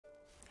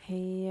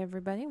Hey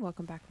everybody,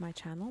 welcome back to my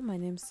channel. My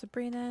name's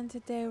Sabrina and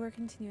today we're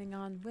continuing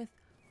on with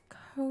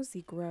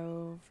Cozy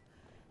Grove,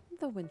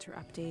 the winter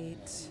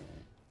update.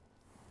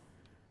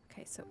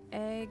 Okay, so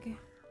egg,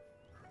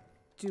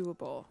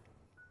 doable.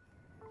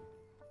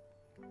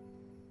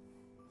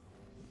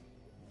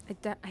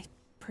 I'm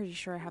pretty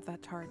sure I have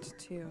that tart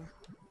too.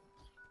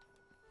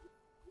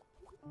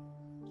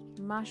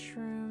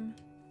 Mushroom,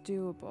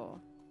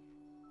 doable.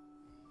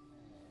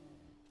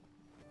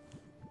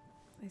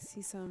 I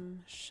see some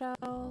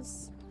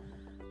shells.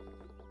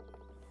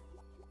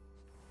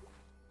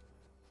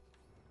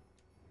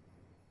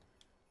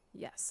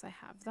 Yes, I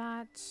have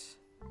that.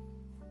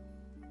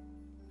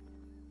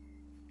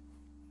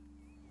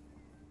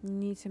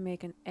 Need to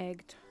make an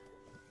egg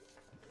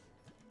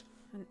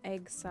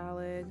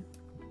salad.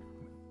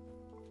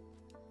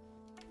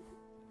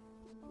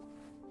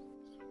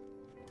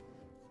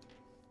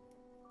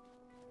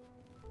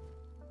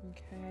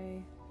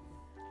 Okay.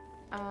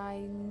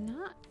 I'm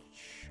not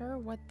sure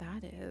what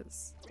that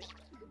is.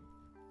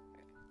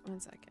 One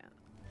second.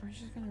 We're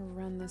just gonna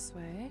run this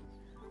way.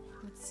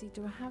 Let's see,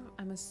 do I have...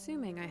 I'm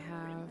assuming I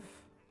have...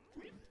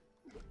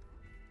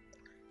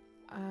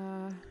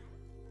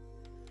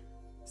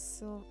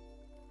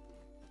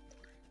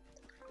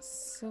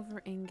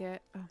 Silver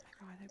ingot. Oh my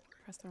god, I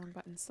pressed the wrong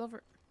button.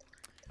 Silver...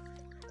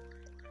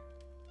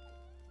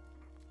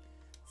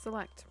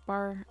 Select.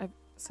 Bar of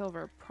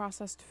silver.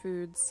 Processed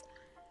foods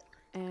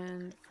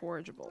and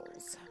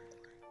forageables.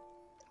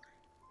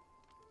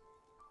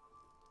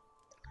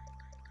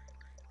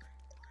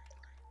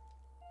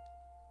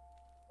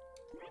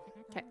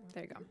 Okay,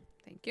 there you go.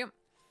 Thank you.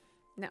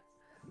 Now,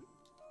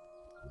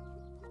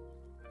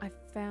 I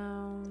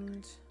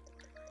found...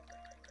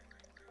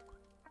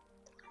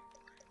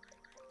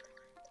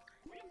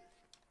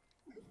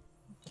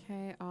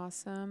 Okay,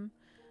 awesome.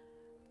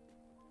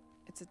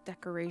 It's a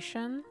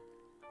decoration.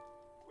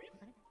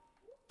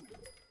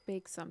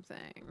 Bake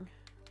something.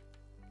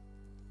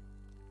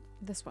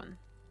 This one.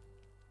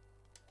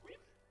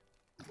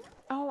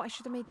 Oh, I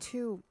should have made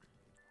two.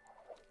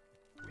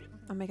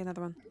 I'll make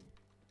another one.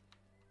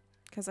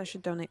 Because I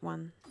should donate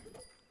one.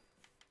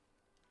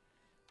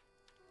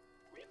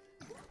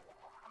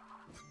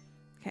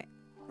 Okay,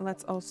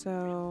 let's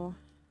also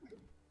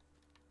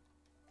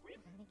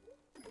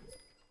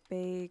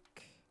bake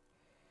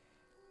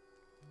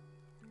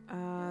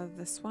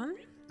this one.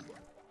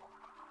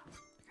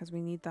 Because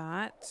we need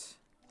that.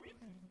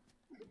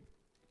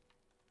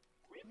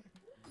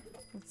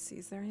 Let's see,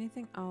 is there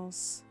anything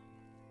else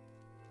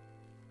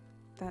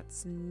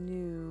that's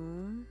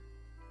new?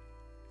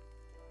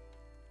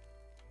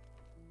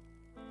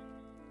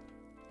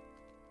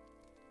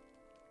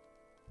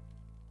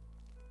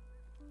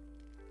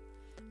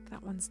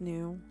 That one's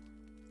new.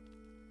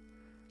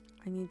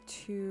 I need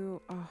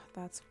two. Oh,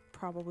 that's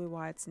probably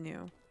why it's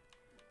new.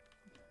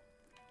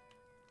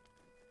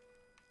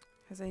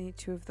 Because I need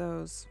 2 of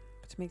those.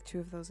 But to make 2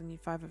 of those, I need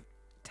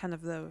 10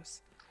 of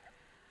those.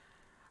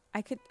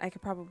 I could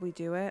probably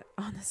do it,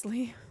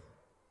 honestly.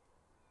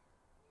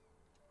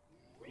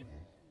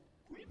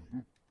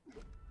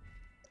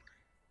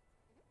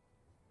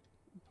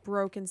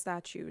 Broken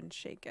statue and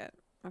shake it.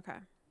 Okay.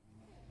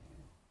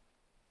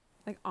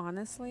 Like,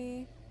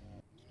 honestly,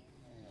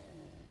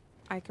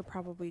 I could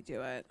probably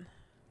do it.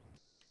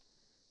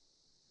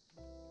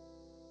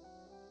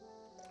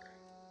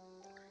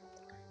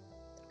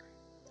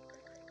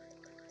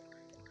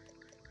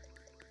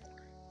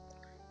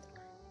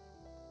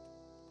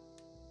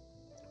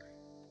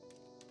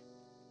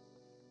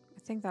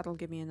 I think that'll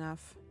give me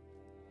enough.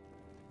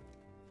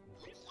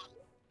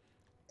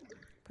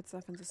 Put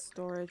stuff into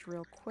storage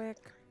real quick.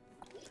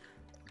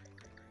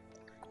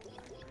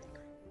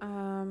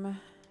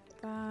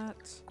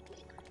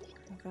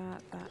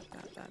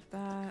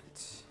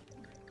 That.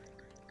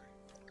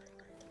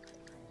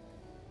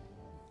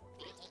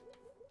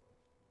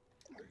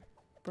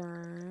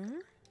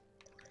 Burn.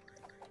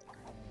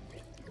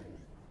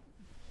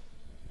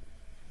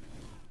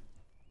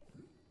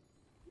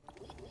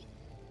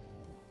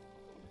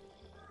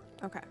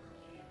 Okay.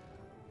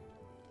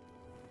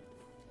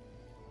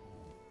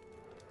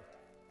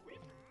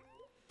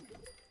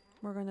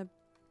 We're gonna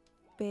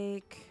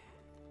bake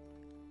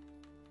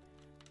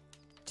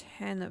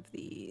 10 of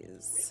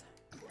these.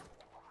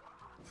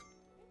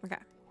 Okay.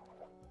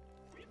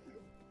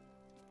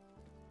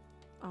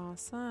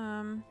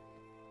 Awesome.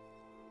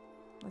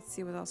 Let's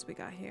see what else we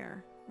got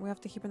here. We have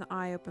to keep an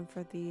eye open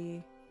for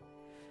the...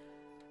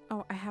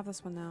 Oh, I have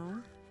this one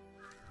now.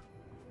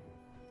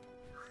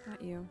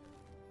 Not you.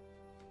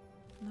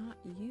 Not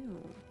you.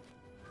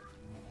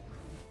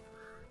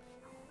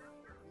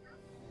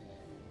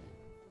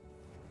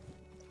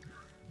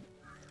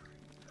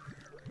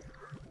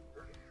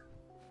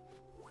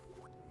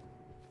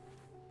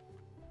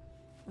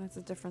 That's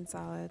a different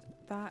salad.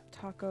 That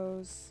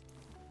tacos.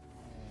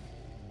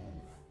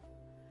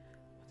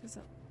 What is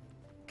it?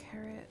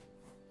 Carrot.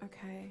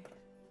 Okay.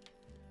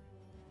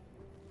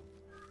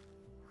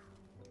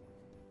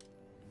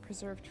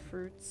 Preserved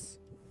fruits.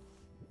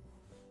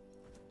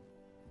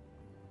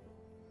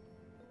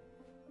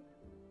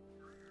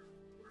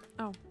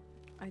 Oh,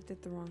 I did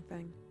the wrong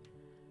thing.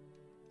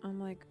 I'm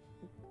like,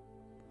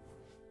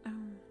 oh,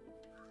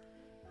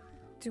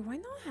 do I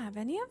not have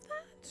any of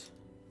that?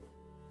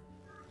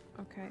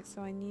 Okay,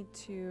 so I need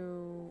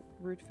to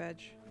root veg.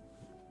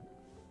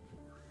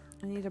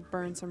 I need to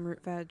burn some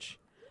root veg.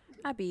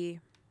 Abby.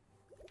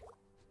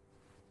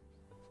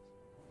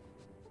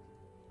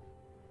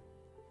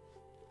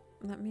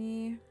 Let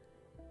me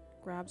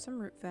grab some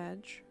root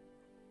veg.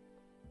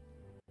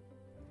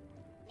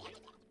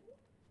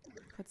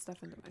 Put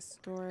stuff into my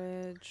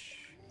storage.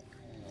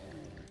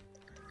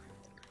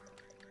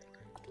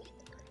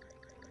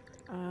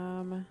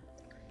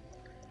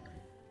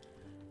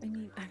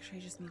 Actually,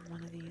 I just need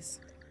one of these.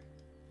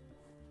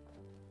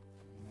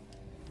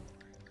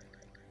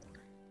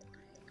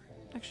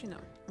 Actually, no.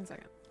 1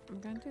 second. I'm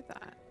gonna do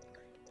that.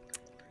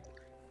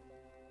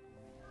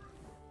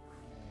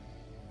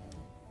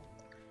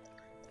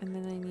 And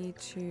then I need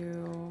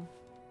to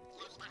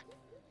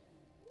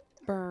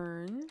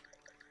burn.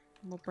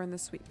 We'll burn the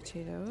sweet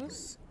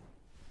potatoes.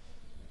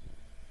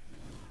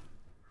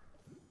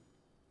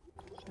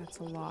 That's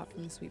a lot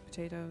from the sweet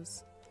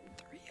potatoes.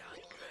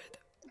 300.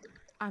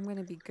 I'm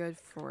gonna be good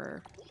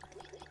for...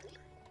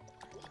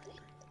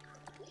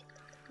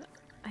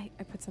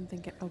 I put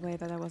something away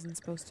that I wasn't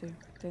supposed to,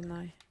 didn't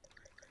I?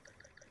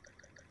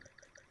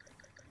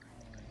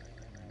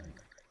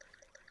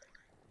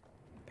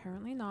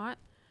 Apparently not.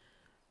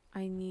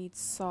 I need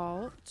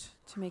salt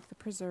to make the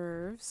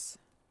preserves,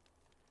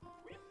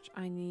 which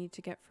I need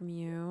to get from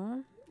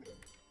you.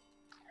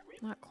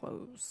 Not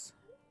cloves.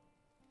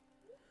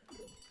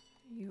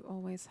 You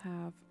always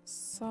have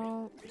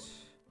salt.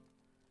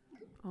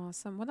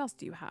 Awesome. What else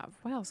do you have?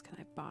 What else can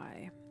I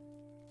buy?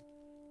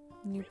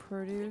 New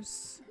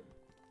produce.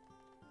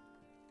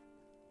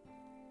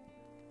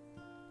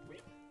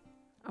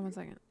 Oh, 1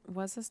 second.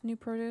 Was this new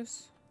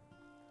produce?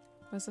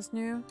 Was this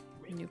new?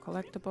 New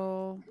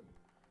collectible.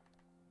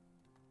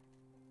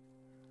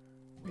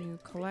 New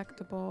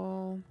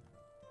collectible.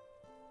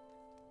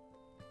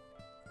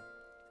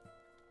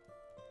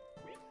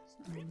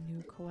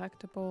 New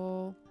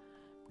collectible.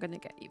 I'm gonna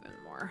get even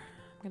more.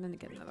 I'm gonna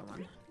get another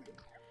one.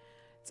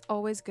 It's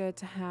always good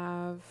to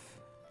have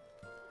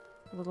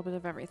a little bit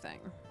of everything.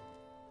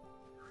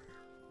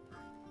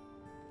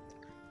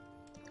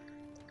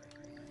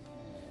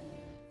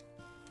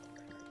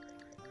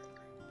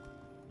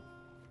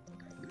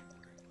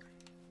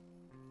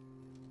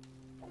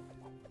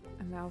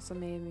 And that also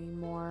made me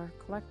more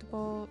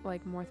collectible,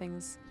 like more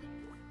things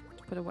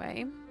to put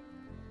away.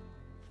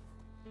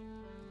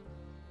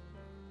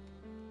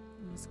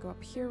 Let's go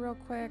up here real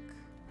quick.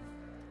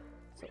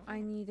 So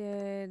I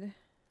needed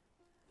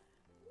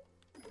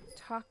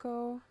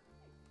taco.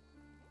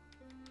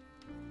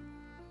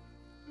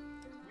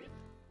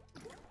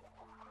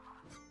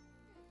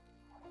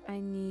 I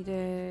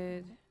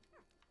needed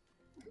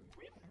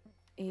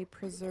a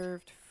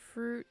preserved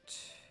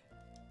fruit.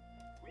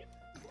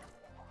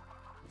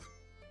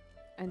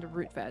 And a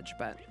root veg,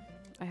 but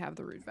I have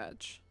the root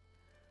veg.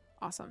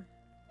 Awesome.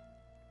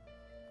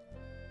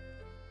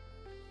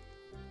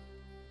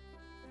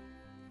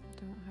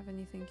 Don't have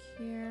anything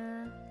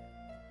here.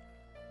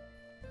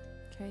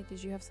 Okay,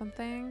 did you have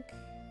something?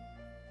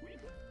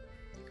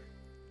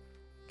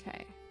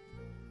 Okay.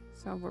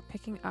 So we're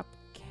picking up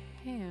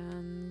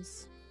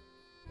cans.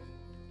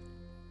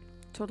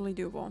 Totally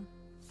doable.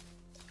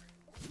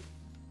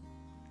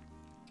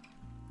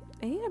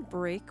 I need to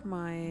break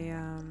my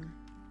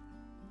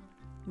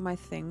my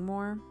thing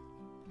more.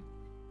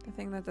 The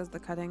thing that does the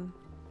cutting.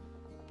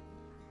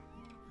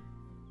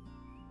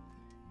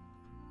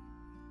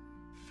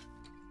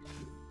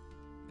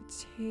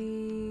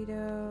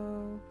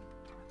 Potato.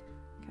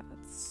 Okay,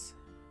 let's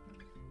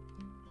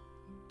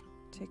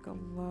take a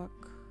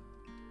look.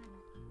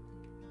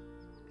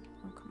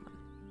 Oh, come on.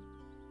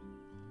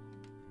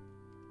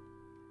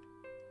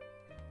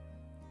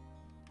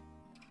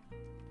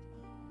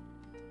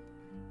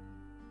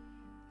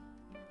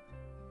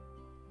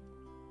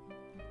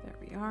 There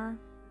we are.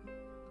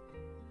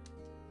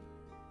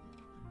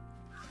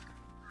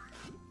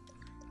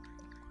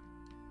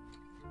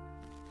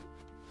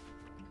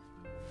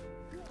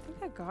 I think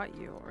I got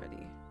you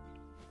already.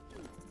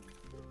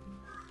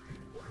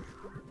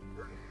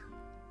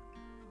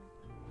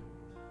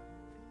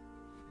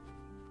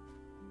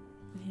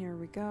 Here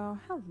we go.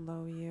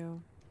 Hello,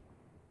 you.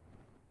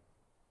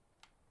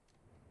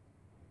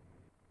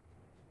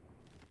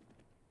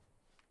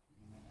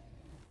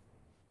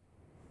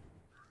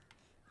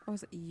 Oh,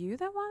 was it you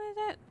that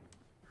wanted it?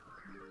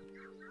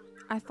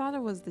 I thought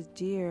it was the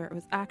deer. It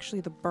was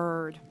actually the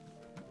bird.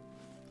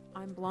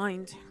 I'm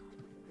blind.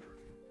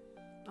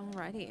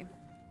 Alrighty.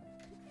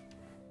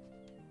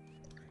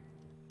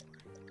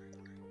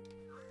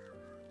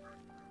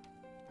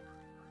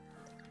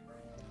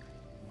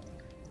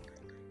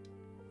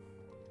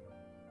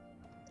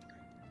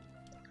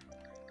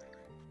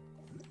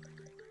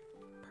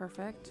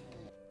 Perfect.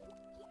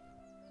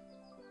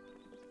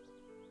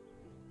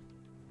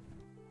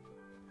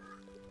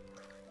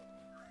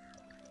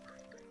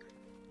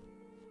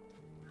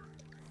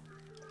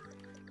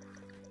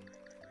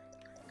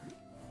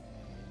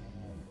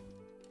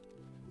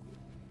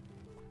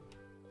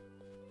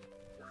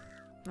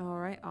 All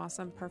right,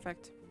 awesome,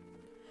 perfect.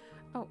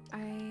 Oh,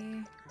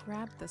 I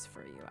grabbed this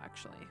for you,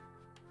 actually.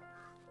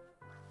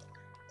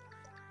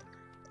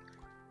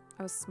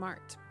 I was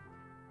smart.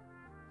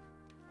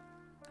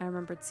 I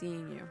remembered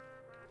seeing you.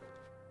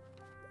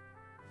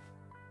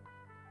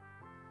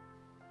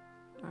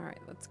 All right,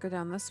 let's go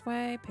down this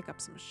way, pick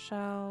up some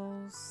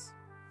shells.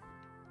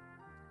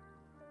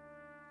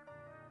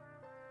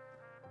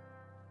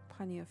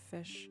 Plenty of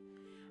fish.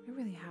 I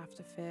really have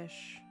to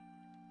fish.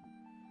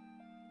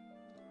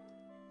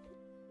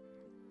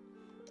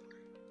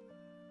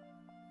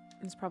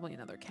 There's probably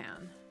another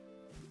can.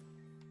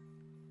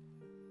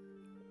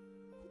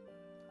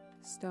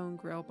 Stone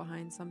grill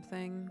behind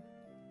something.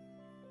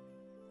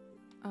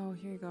 Oh,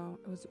 here you go.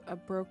 It was a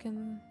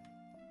broken...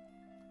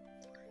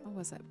 What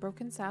was it?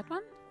 Broken sad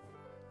one?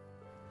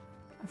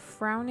 A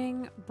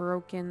frowning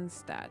broken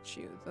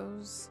statue.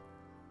 Those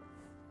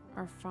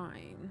are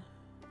fine.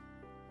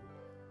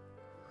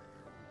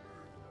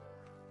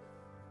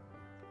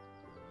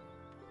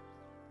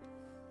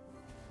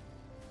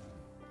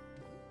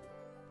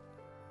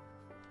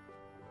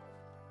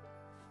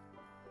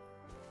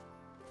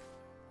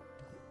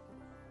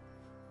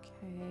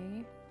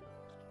 Okay.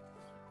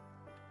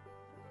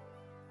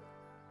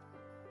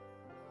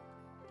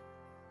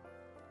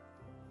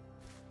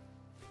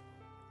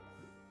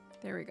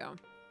 There we go.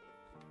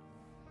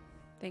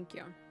 Thank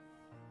you.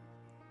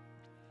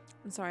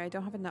 I'm sorry, I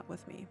don't have a nut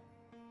with me.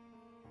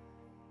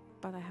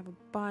 But I have a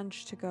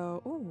bunch to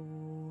go.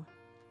 Ooh.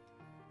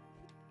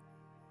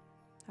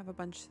 I have a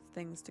bunch of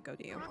things to go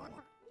to you.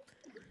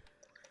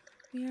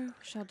 We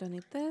shall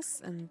donate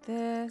this, and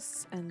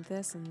this, and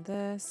this, and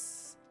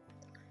this.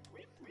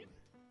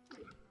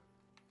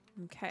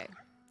 Okay.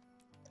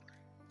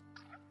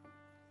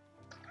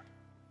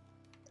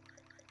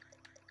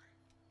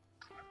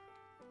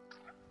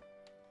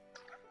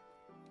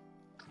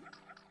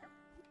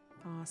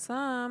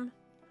 Awesome.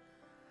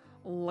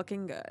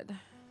 Looking good.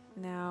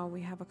 Now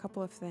we have a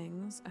couple of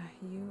things.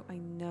 I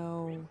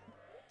know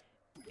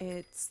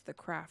it's the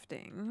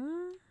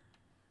crafting.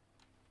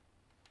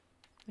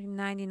 Like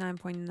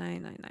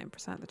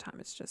 99.999% of the time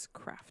it's just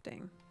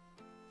crafting.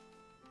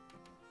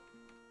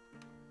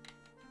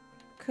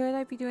 Could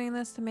I be doing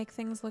this to make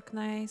things look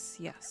nice?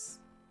 Yes.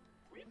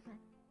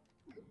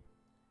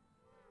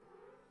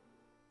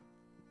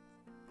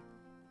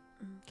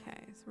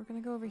 Okay, so we're gonna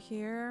go over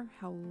here.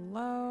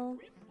 Hello.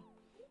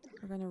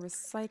 We're gonna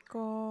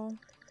recycle.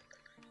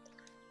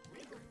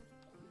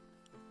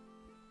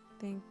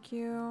 Thank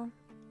you.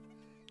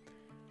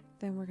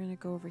 Then we're gonna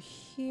go over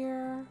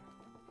here.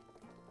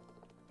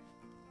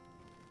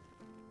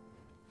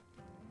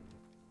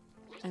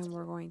 And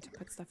we're going to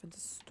put stuff into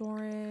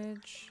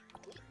storage.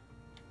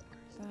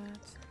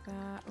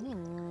 That.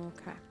 Ooh,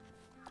 okay.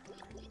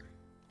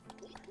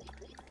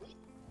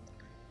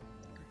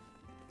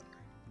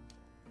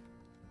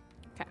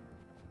 Okay.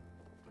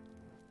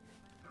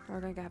 We're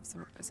going to have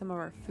some of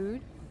our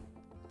food.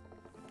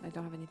 I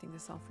don't have anything to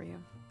sell for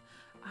you.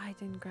 I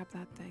didn't grab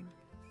that thing.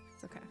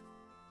 It's okay.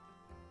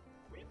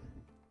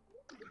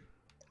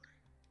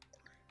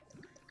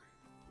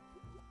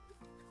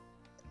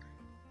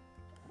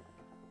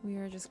 We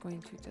are just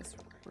going to just...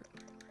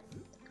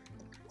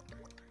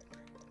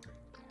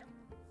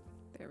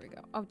 There we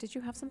go. Oh, did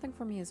you have something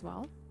for me as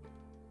well?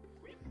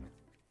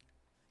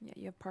 Yeah,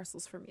 you have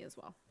parcels for me as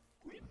well.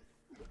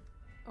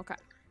 Okay.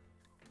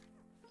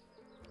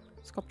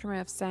 Sculpture might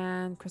have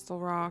sand, crystal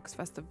rocks,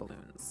 festive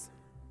balloons.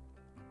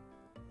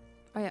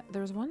 Oh yeah,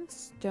 there's one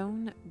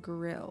stone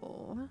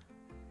grill.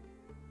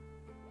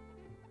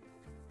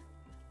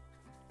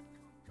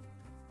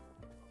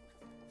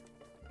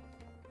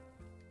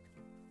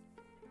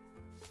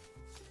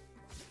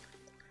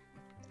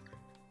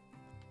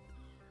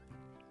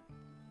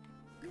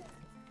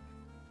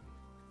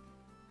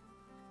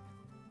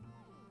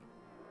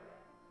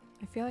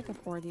 I feel like I've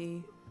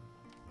already...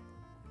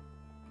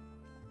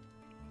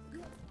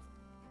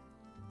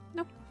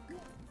 Nope.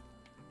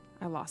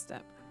 I lost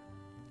it.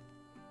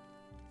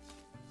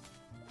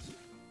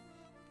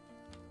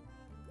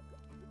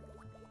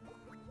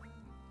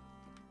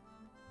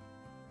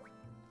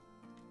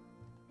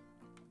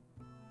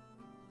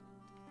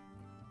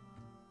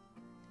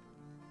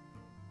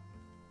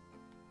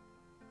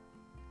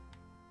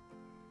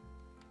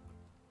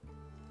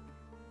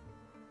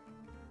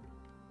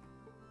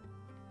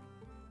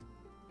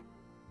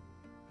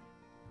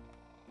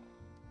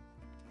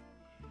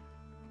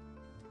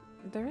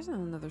 There isn't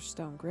another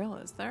stone grill,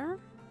 is there?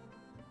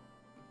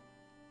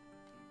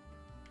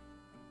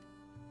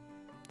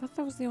 I thought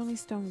that was the only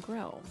stone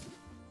grill.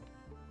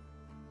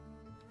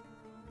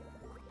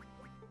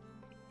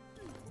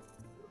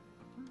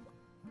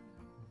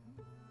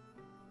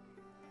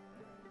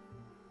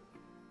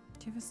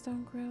 Do you have a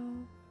stone grill?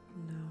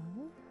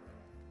 No.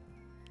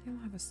 You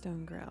don't have a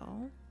stone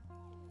grill.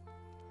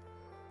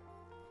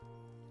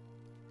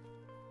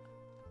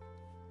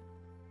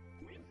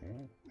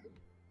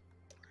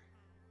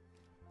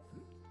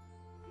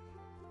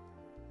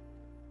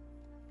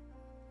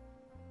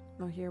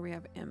 Oh, here we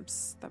have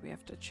imps that we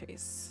have to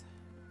chase.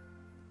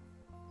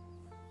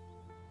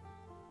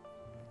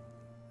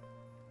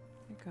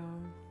 go.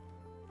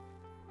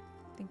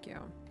 Thank you.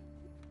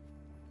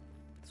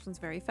 This one's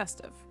very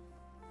festive.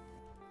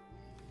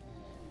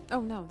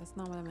 Oh no, that's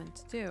not what I meant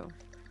to do.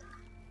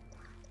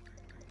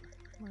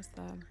 Where's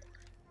the...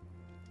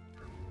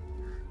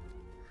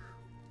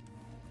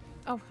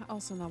 Oh,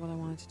 also not what I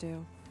wanted to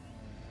do.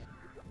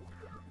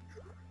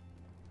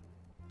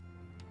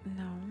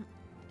 No.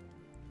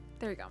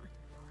 There you go.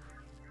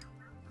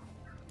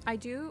 I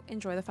do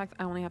enjoy the fact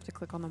that I only have to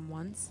click on them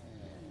once.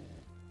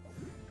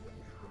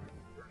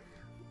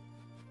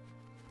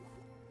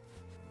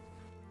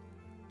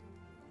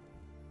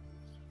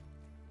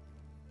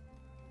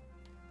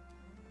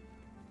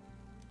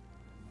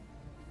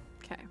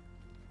 Okay.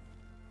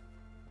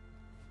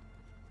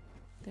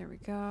 There we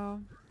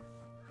go.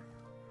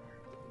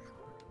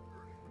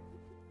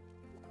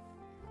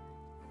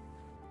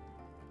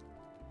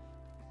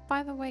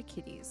 By the way,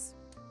 kitties,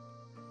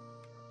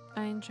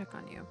 I didn't check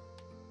on you.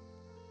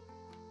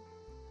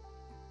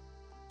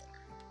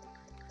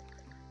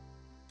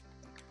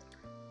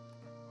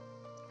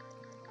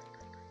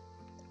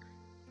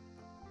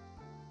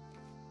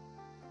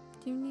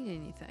 Do you need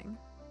anything?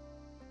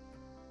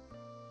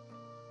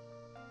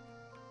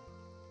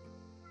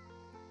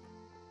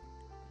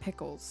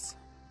 Pickles.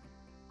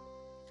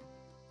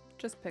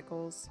 Just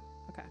pickles.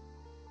 Okay.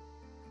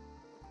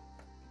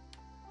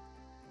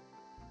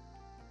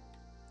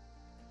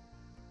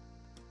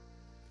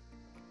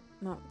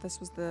 No, this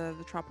was the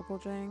tropical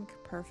drink.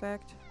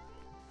 Perfect.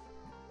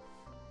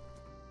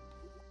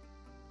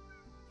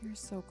 You're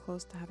so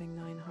close to having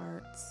 9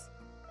 hearts.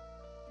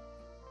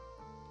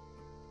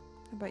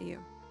 How about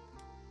you?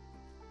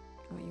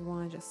 Oh, you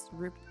want to just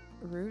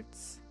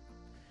roots?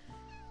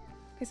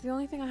 Okay, so the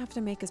only thing I have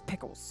to make is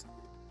pickles.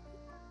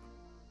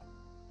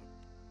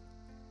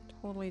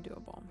 Totally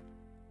doable.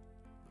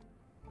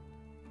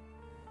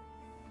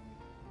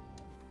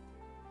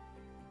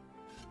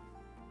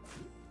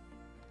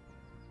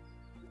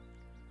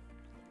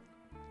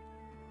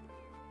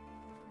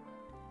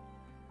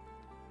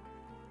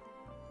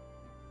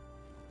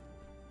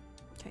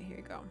 Okay, here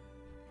you go.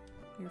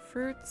 Your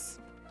fruits.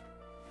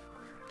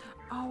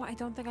 Oh, I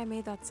don't think I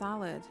made that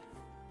salad.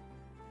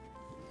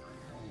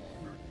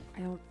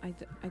 I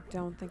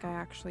don't think I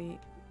actually...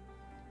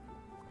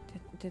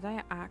 Did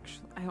I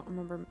actually... I don't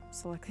remember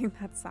selecting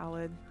that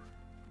salad.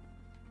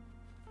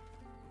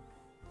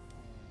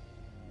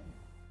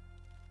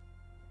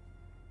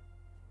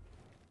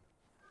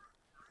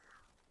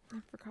 I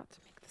forgot to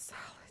make the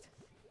salad.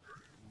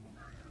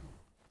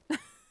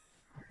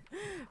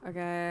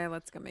 Okay,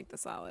 let's go make the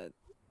salad.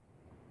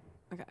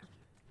 Okay.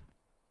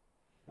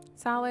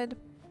 Salad,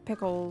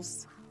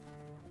 pickles,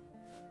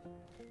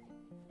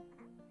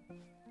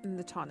 and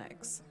the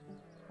tonics.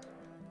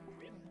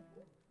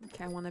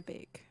 Okay, I want to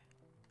bake.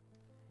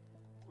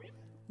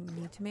 I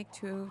need to make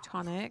 2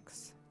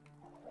 tonics.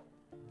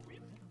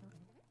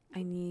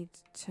 I need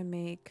to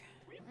make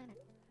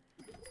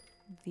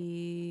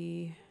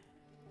the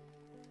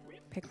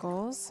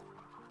pickles.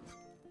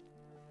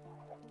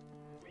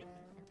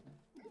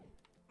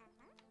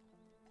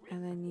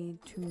 And I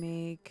need to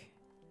make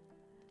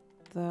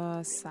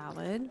the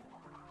salad.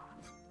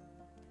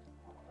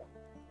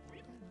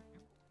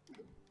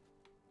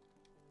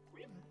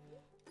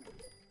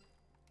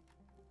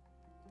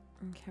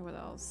 Okay, what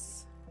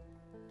else?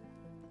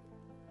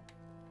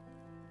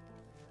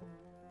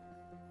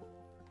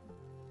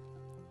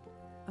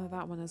 Oh,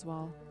 that one as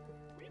well.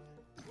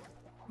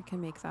 We can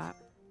make that.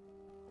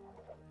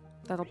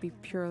 That'll be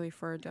purely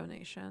for a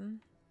donation.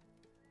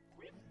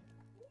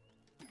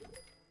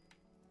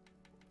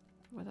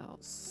 What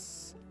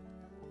else?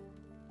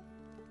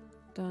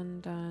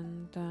 Done,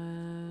 done,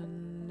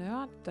 done.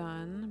 Not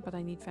done, but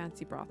I need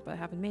fancy broth, but I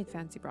haven't made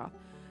fancy broth.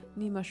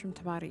 Need mushroom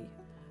tamari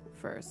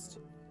first.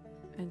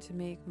 And to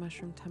make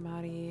mushroom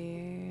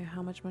tamari,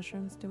 how much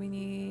mushrooms do we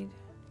need?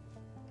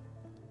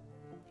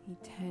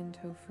 Need 10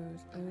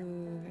 tofus. Oh,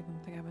 I don't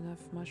think I have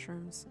enough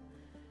mushrooms.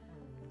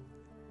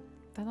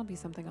 That'll be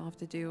something I'll have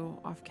to do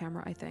off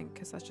camera, I think,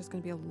 because that's just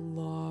going to be a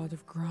lot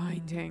of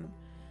grinding.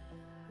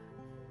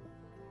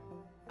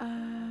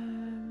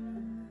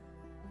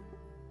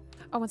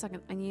 Oh, 1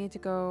 second. I needed to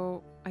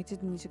go... I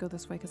did need to go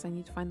this way because I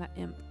need to find that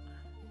imp.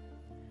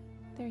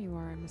 There you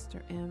are,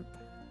 Mr. Imp.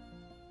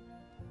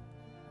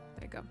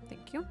 There you go.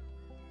 Thank you.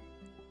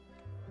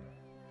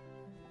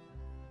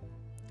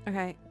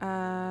 Okay.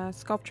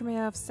 Sculpture made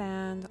out of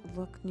sand.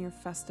 Look near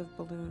festive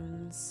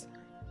balloons.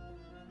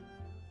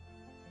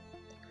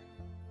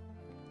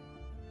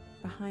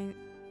 Behind...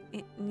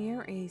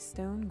 near a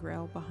stone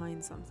grill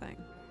behind something.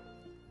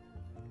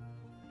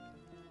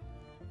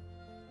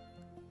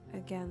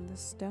 Again, the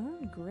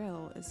stone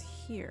grill is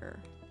here.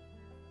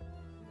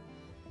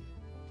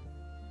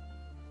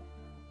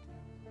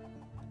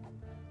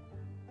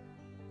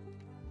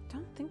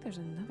 Don't think there's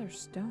another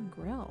stone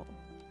grill.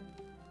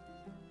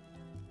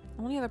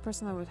 The only other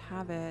person that would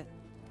have it.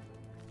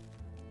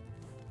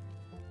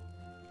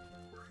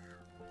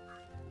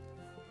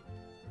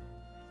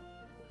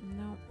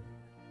 No,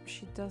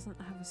 she doesn't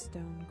have a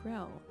stone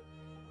grill.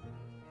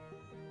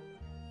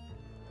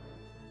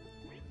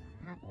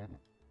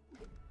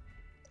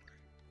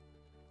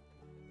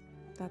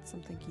 That's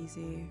something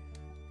easy.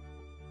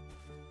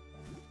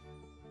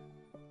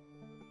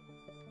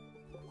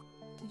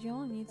 Did you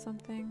all need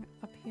something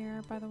up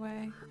here, by the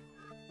way?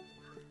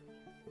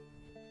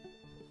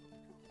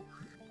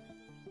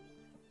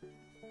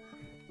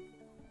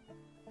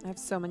 I have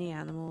so many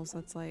animals.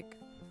 That's like,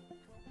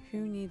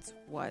 who needs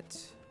what?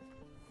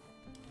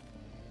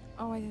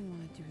 Oh, I didn't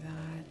want to do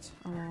that.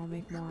 Oh, I'll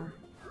make more.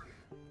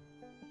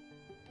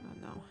 Oh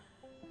no.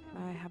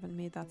 I haven't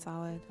made that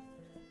salad.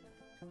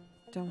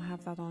 Don't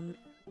have that on.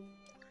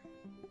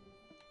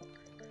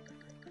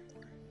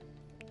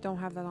 Don't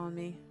have that on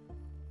me.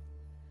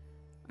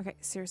 Okay,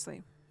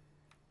 seriously.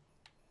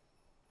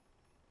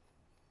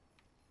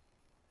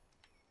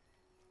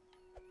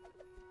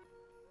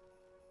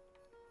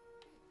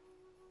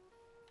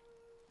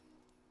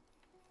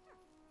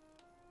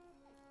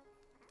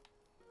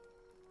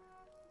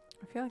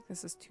 I feel like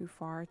this is too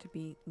far to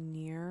be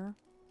near.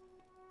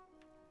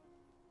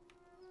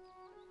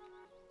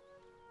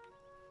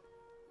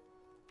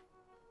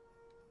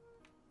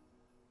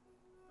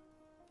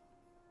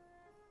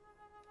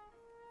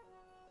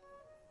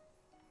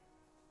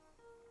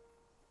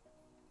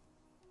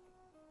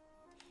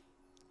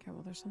 Okay,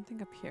 well, there's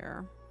something up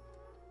here.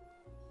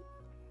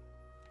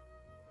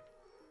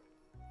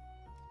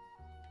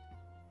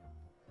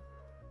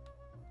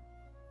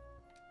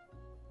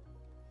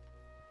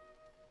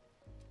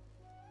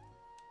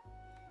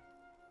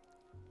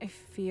 I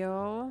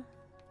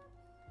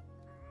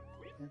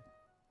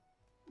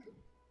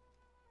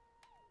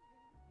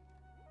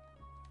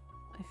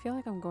feel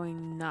like I'm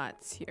going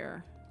nuts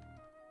here.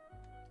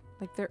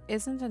 Like there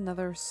isn't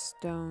another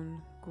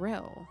stone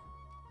grill.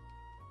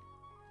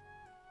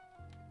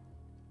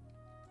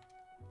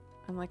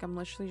 And like I'm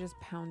literally just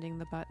pounding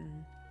the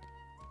button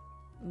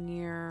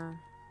near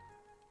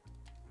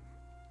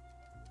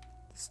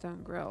the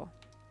stone grill.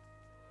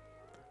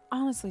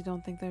 Honestly,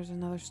 don't think there's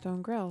another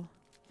stone grill.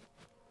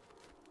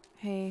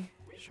 Hey,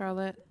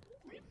 Charlotte.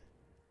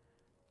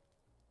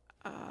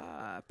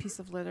 Piece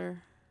of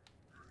litter.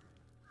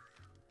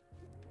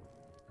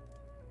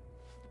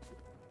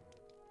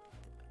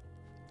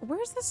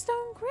 Where's the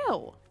stone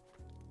grill?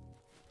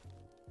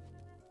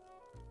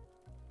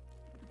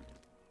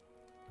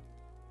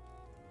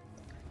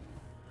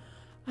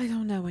 I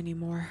don't know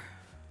anymore.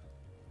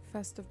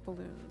 Festive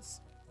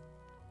balloons.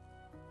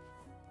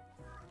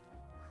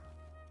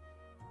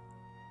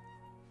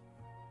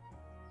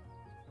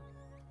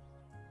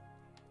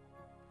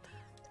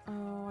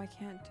 Oh, I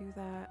can't do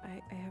that.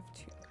 I have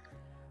to.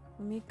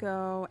 Let me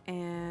go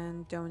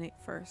and donate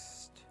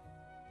first.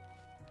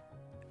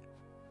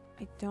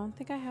 I don't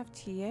think I have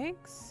tea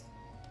eggs.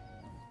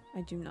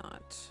 I do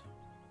not.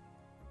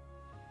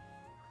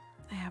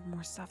 I have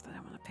more stuff that I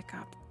want to pick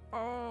up.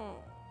 Oh.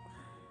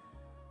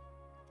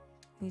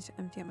 I need to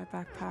empty out my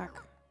backpack.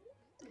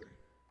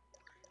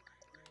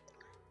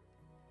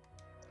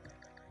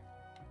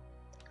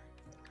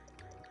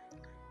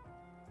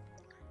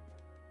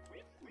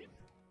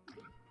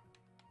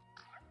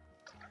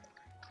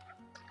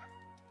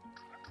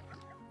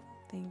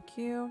 Thank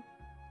you.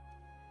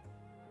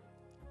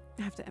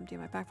 I have to empty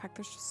my backpack.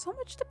 There's just so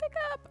much to pick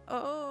up.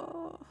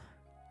 Oh.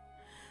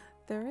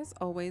 There is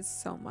always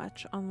so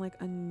much on like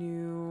a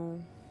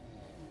new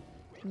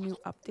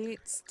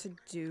updates to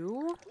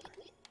do.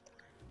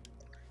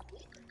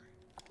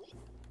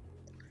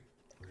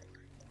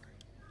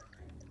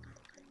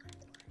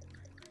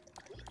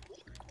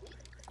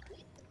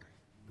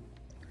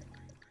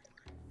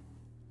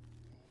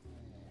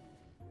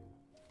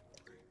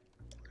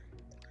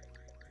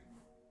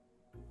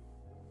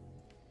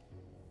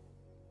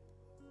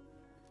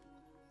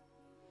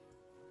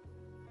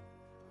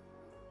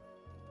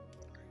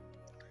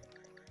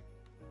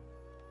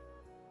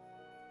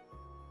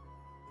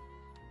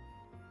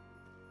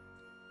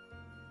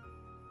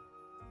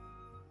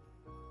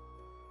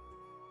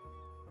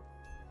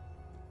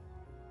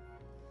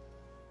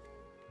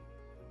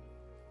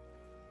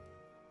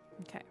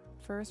 Okay,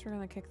 first we're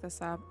gonna kick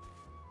this up.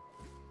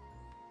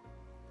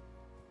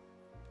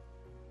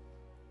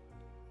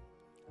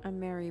 A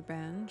merry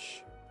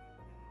bench.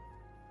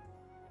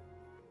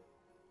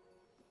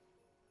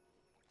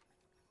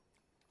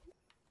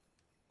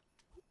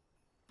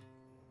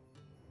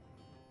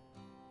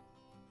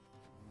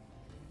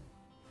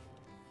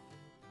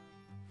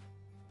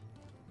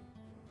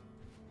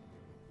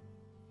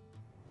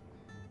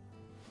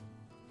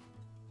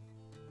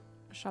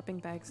 Shopping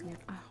bags and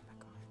oh.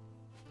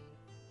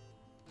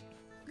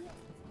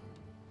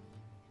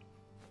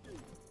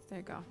 There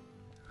you go.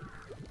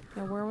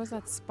 Now, where was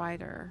that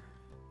spider?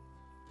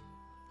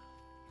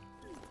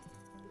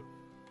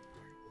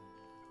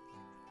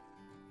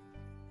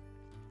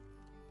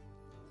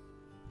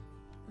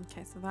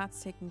 Okay, so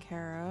that's taken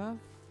care of.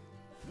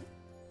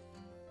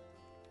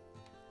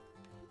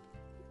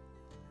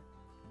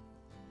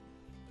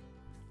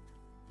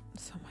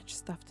 So much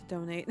stuff to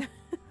donate.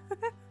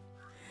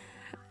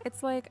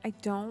 It's like I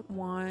don't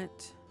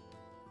want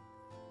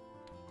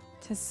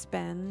to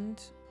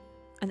spend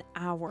an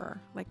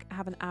hour, like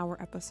have an hour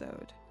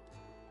episode.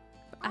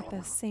 But at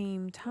the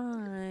same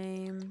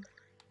time,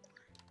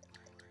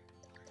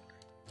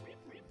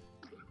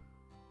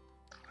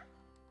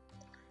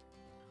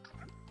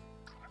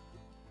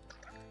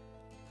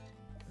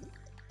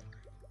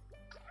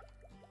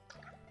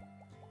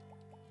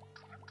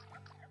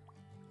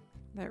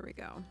 There we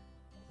go.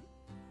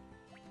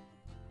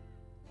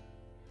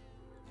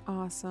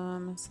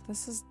 Awesome. So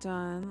this is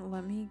done.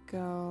 Let me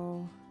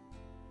go.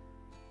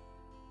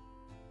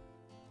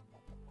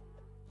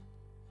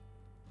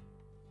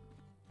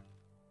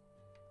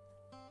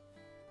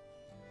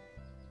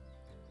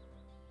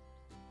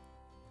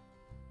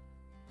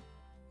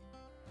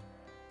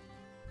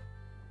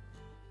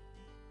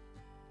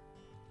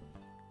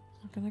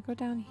 I'm gonna go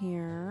down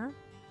here.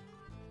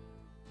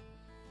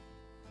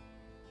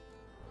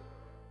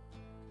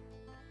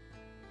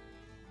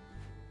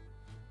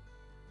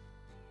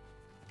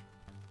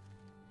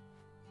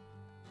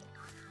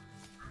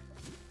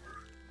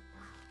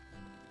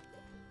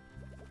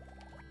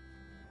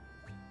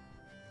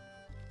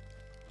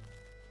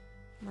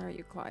 Where are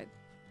you, Clyde?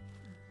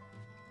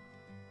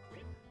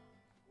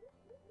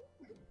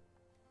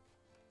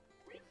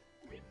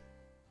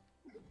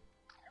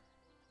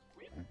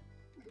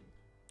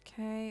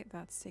 Okay,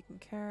 that's taken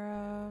care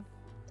of.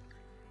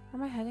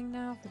 Where am I heading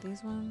now for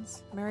these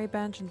ones? Merry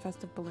Bench and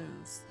Festive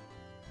Balloons.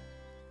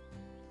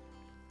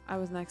 I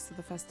was next to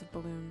the Festive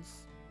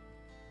Balloons.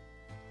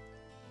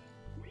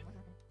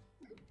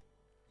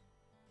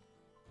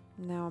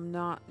 Now I'm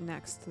not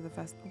next to the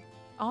Festive.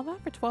 All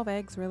that for 12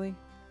 eggs, really?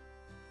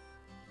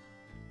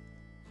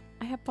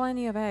 I have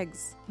plenty of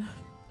eggs.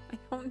 I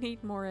don't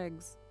need more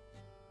eggs.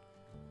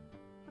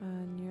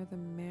 Near the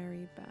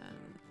Merry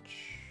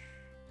Bench.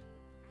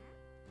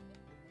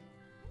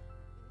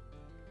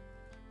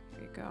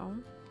 There you go.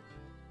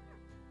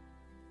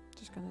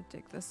 Just gonna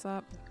dig this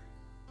up.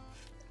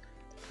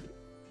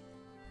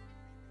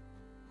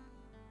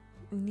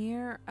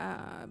 Near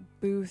a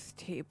booth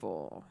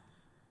table.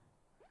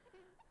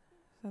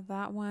 So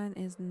that one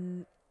is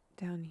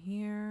down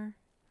here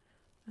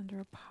under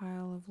a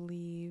pile of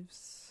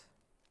leaves.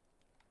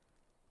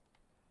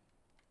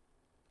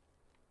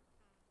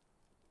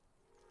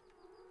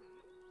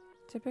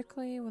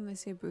 Typically, when they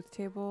say booth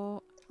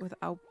table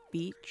without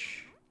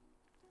beach,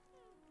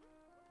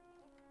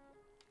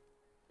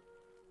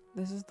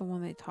 this is the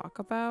one they talk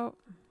about.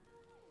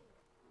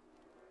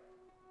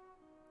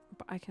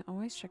 But I can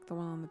always check the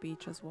one on the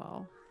beach as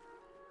well,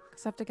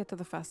 because I have to get to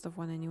the festive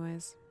one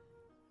anyways.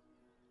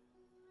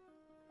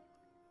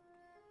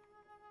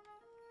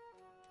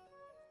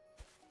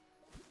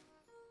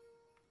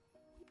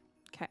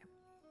 Okay.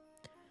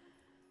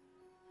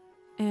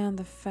 And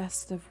the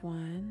festive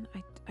one,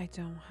 I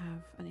don't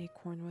have an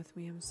acorn with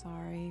me, I'm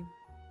sorry.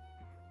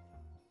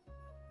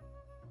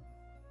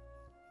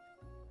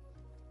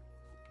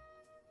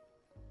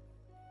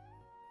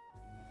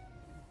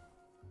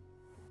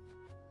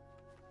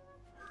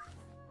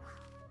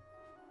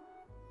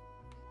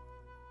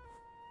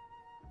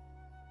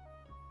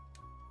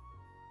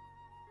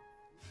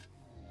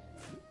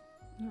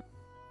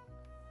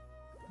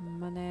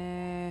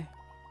 Money.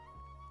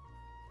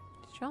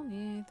 Did y'all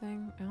need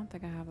anything? I don't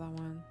think I have that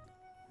one.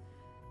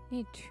 I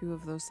need 2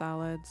 of those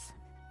salads.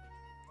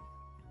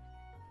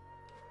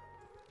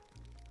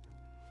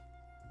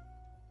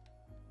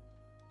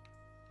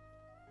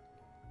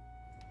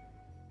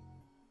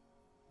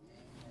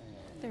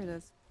 There it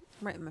is.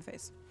 Right in my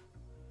face.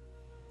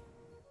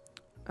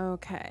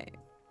 Okay.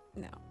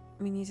 Now,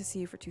 we need to see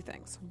you for 2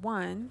 things.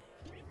 1,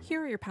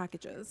 here are your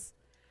packages.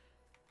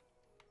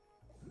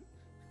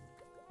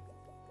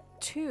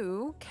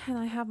 2, can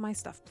I have my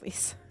stuff,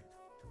 please?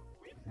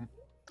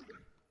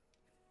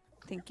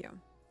 Thank you.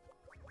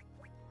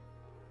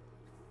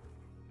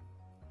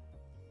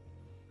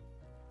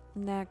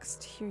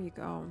 Next, here you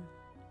go.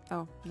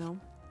 Oh, no.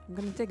 I'm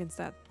gonna dig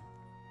instead.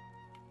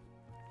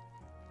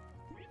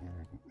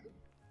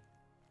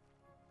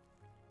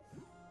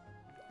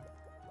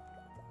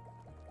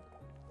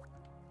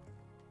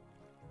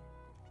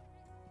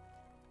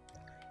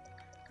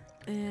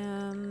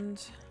 And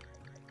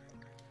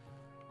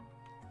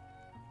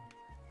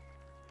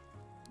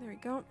there we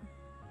go.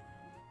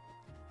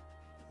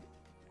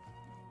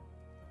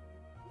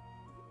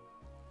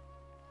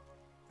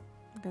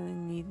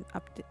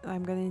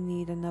 I'm gonna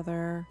need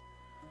another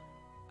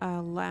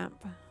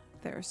lamp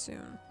there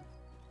soon.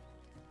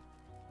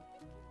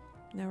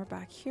 Now we're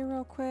back here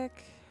real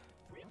quick.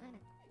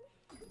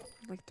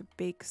 I'd like to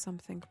bake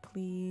something,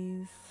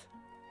 please.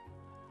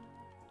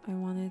 I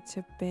wanted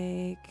to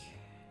bake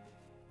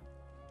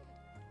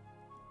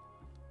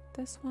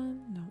this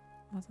one. Nope,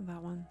 wasn't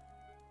that one.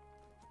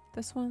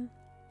 This one?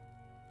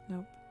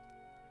 Nope.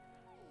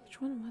 Which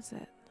one was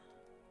it?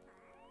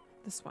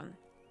 This one.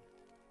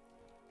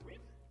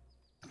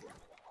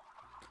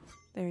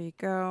 There you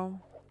go.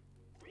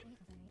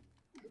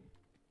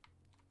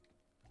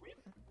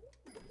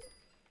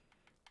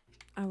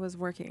 I was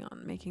working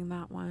on making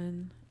that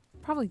one.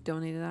 Probably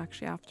donate it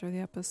actually after the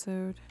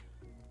episode.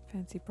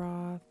 Fancy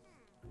broth.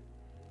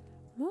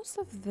 Most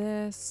of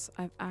this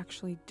I've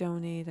actually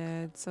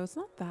donated, so it's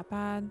not that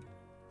bad.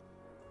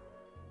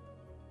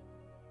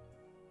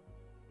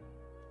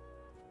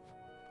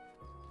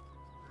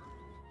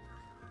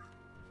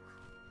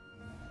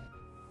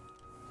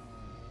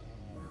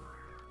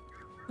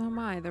 Oh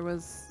my, there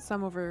was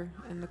some over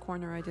in the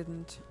corner I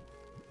didn't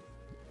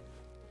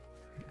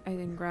I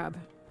didn't grab.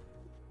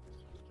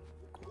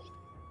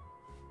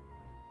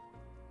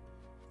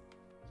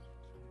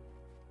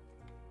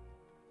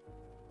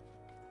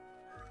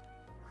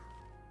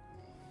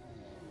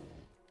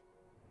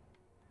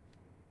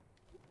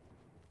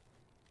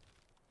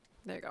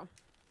 There you go.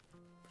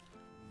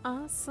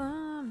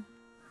 Awesome.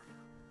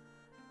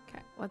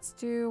 Okay, let's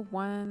do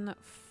one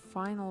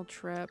final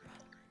trip.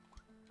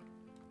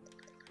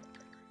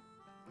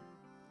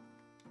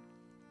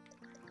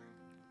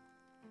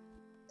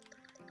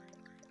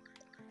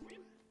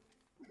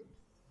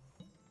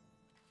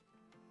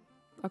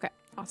 Okay,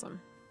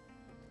 awesome.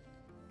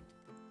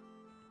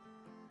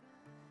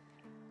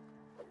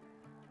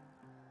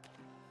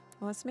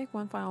 Well, let's make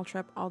one final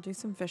trip. I'll do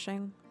some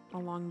fishing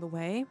along the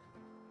way.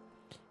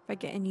 If I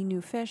get any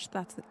new fish,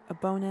 that's a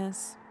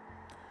bonus.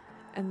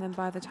 And then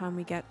by the time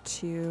we get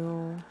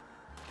to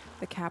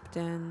the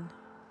captain,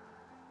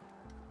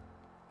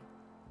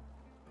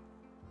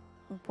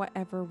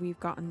 whatever we've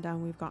gotten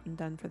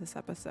done for this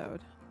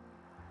episode.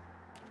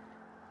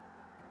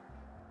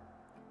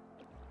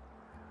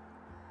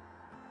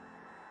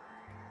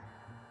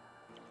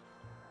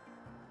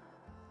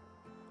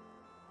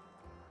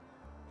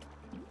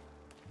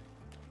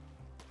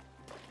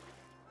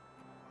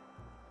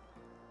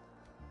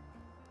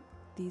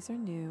 These are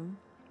new.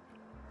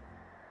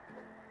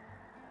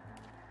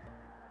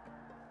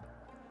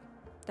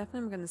 Definitely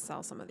I'm going to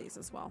sell some of these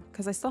as well,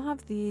 because I still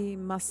have the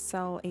must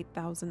sell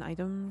 8,000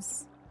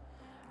 items.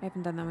 I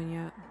haven't done that one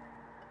yet.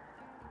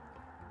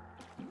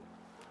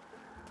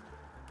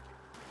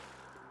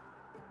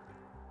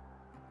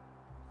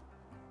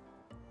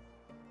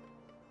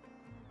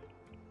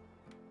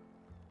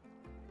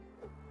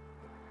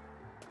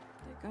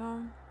 There you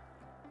go.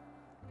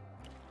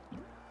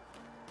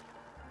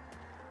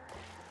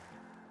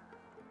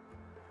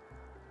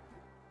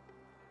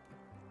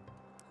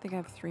 I think I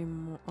have 3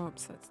 more.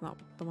 Oops, that's not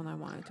the one I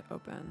wanted to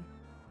open.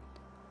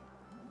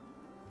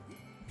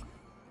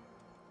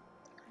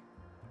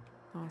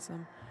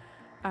 Awesome.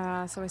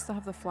 So I still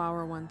have the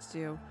flower one to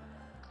do.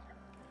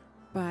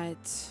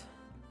 But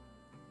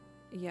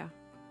yeah.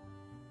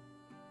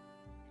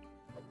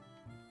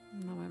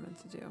 Not what I meant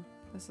to do.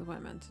 This is what I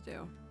meant to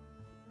do.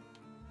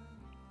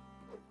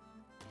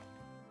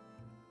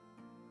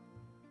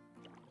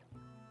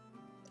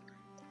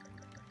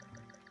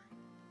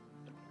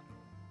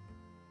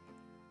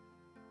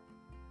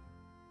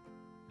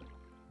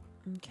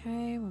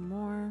 Okay, one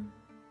more.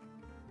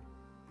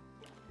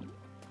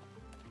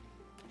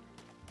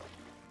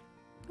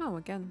 Oh,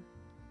 again.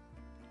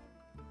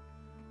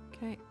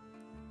 Okay.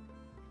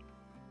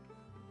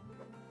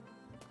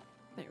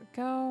 There we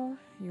go.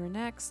 You're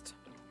next.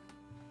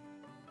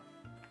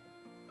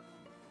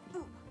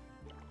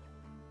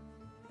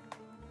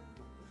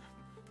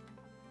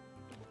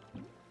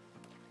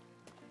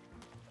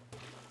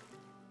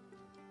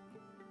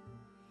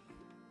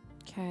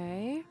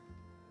 Okay.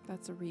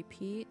 That's a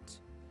repeat.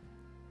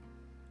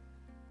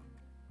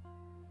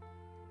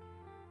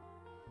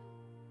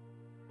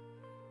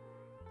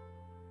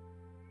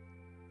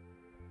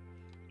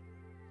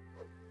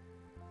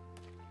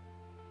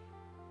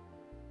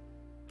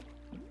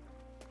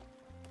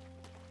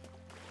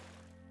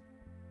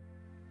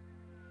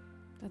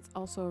 That's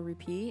also a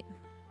repeat.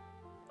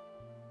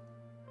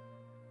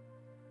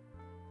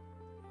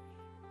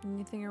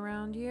 Anything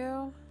around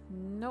you?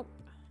 Nope.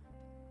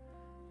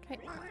 Okay.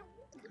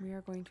 We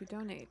are going to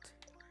donate.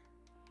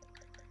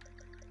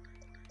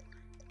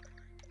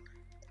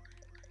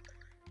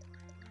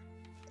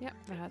 Yep,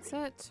 that's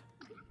it.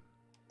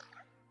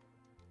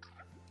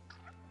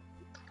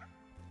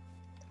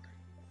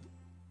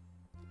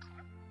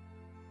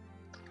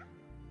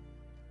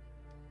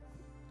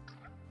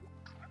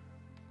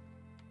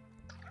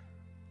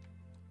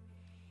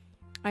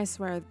 I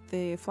swear,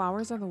 the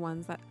flowers are the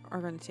ones that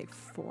are going to take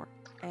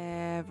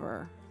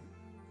forever.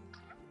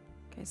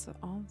 Okay, so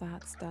all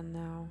that's done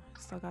now.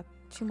 Still got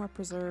 2 more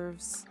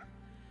preserves,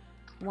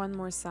 1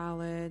 more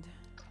salad,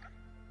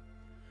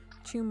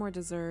 2 more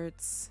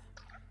desserts,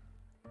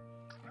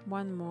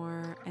 1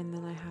 more, and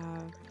then I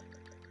have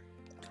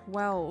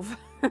 12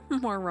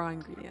 more raw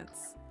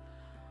ingredients.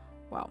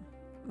 Well,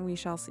 we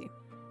shall see.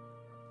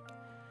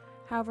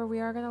 However, we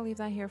are going to leave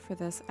that here for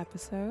this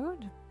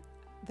episode.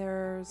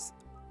 There's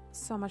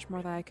so much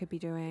more that I could be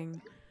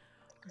doing,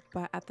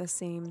 but at the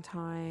same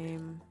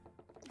time,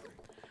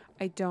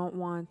 I don't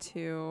want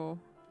to,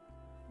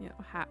 you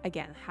know,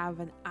 have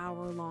an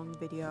hour-long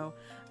video.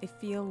 I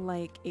feel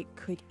like it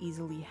could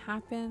easily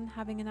happen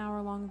having an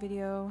hour-long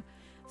video,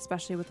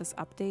 especially with this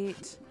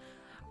update.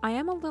 I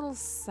am a little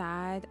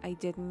sad I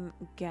didn't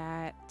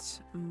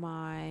get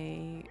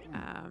my,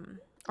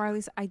 or at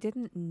least I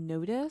didn't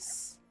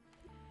notice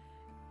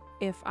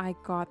if I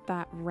got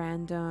that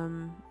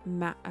random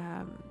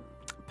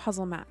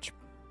puzzle match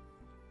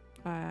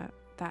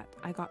that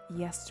I got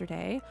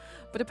yesterday,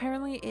 but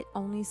apparently it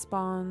only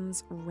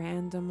spawns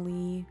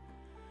randomly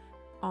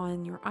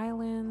on your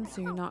island, so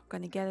you're not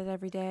going to get it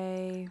every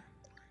day.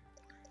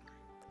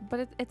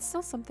 But it's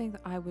still something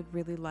that I would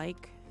really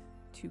like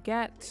to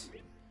get.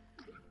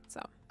 So,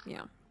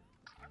 yeah.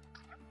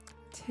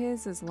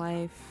 'Tis is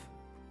life.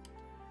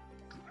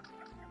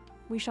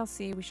 We shall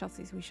see, we shall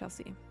see, we shall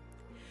see.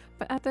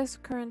 But at this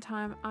current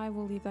time, I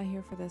will leave that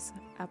here for this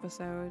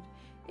episode.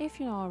 If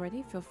you're not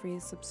already, feel free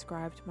to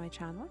subscribe to my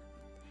channel.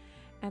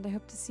 And I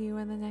hope to see you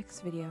in the next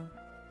video.